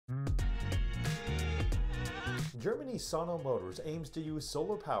Germany's Sono Motors aims to use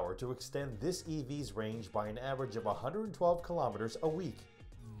solar power to extend this EV's range by an average of 112 kilometers a week.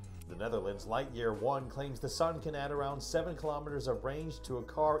 The Netherlands' Lightyear 1 claims the sun can add around 7 kilometers of range to a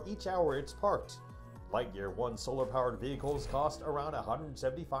car each hour it's parked. Lightyear 1 solar-powered vehicles cost around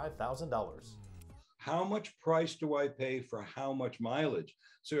 $175,000. How much price do I pay for how much mileage?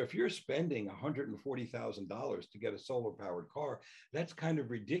 So if you're spending $140,000 to get a solar powered car, that's kind of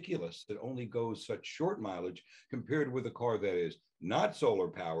ridiculous. It only goes such short mileage compared with a car that is not solar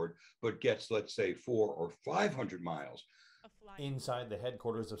powered, but gets, let's say, 400 or 500 miles. Inside the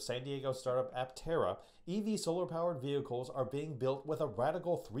headquarters of San Diego startup Aptera, EV solar-powered vehicles are being built with a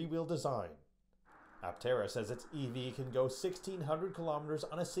radical three-wheel design. Aptera says its EV can go 1,600 kilometers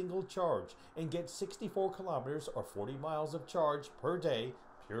on a single charge and get 64 kilometers or 40 miles of charge per day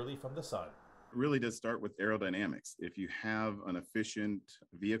purely from the sun. It really does start with aerodynamics. If you have an efficient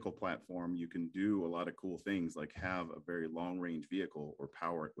vehicle platform, you can do a lot of cool things like have a very long-range vehicle or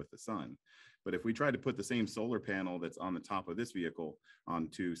power it with the sun. But if we try to put the same solar panel that's on the top of this vehicle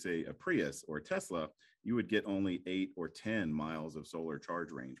onto, say, a Prius or a Tesla, you would get only 8 or 10 miles of solar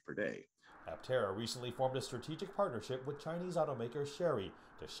charge range per day. Aptera recently formed a strategic partnership with Chinese automaker Chery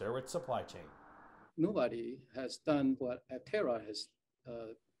to share its supply chain. Nobody has done what Aptera has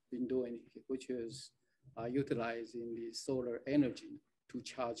been doing, which is utilizing the solar energy to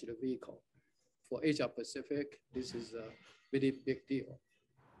charge the vehicle. For Asia Pacific, this is a really big deal.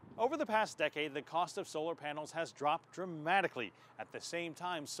 Over the past decade, the cost of solar panels has dropped dramatically. At the same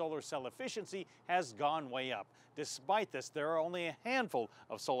time, solar cell efficiency has gone way up. Despite this, there are only a handful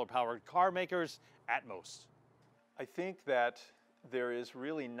of solar-powered car makers at most. I think that there is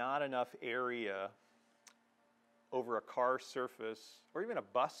really not enough area over a car surface or even a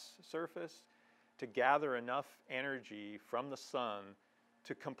bus surface to gather enough energy from the sun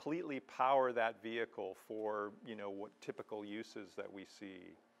to completely power that vehicle for, what typical uses that we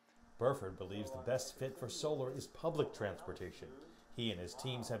see. Burford believes the best fit for solar is public transportation. He and his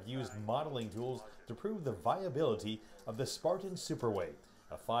teams have used modeling tools to prove the viability of the Spartan Superway,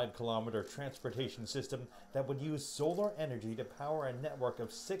 a 5-kilometer transportation system that would use solar energy to power a network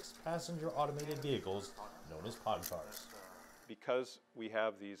of 6 passenger automated vehicles known as pod cars. Because we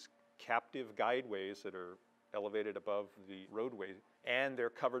have these captive guideways that are elevated above the roadway, and they're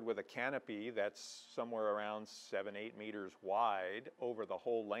covered with a canopy that's somewhere around 7-8 meters wide over the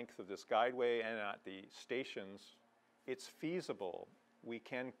whole length of this guideway and at the stations, it's feasible. We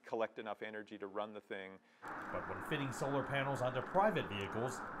can collect enough energy to run the thing. But when fitting solar panels onto private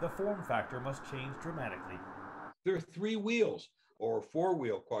vehicles, the form factor must change dramatically. There are 3 wheels, or a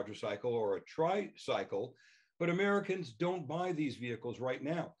 4-wheel quadricycle, or a tricycle, but Americans don't buy these vehicles right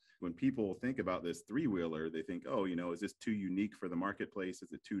now. When people think about this 3-wheeler, they think, oh, is this too unique for the marketplace?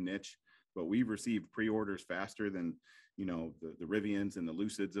 Is it too niche? But we've received pre-orders faster than, the Rivians and the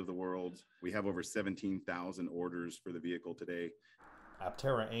Lucids of the world. We have over 17,000 orders for the vehicle today.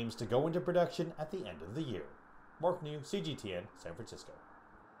 Aptera aims to go into production at the end of the year. Mark New, CGTN, San Francisco.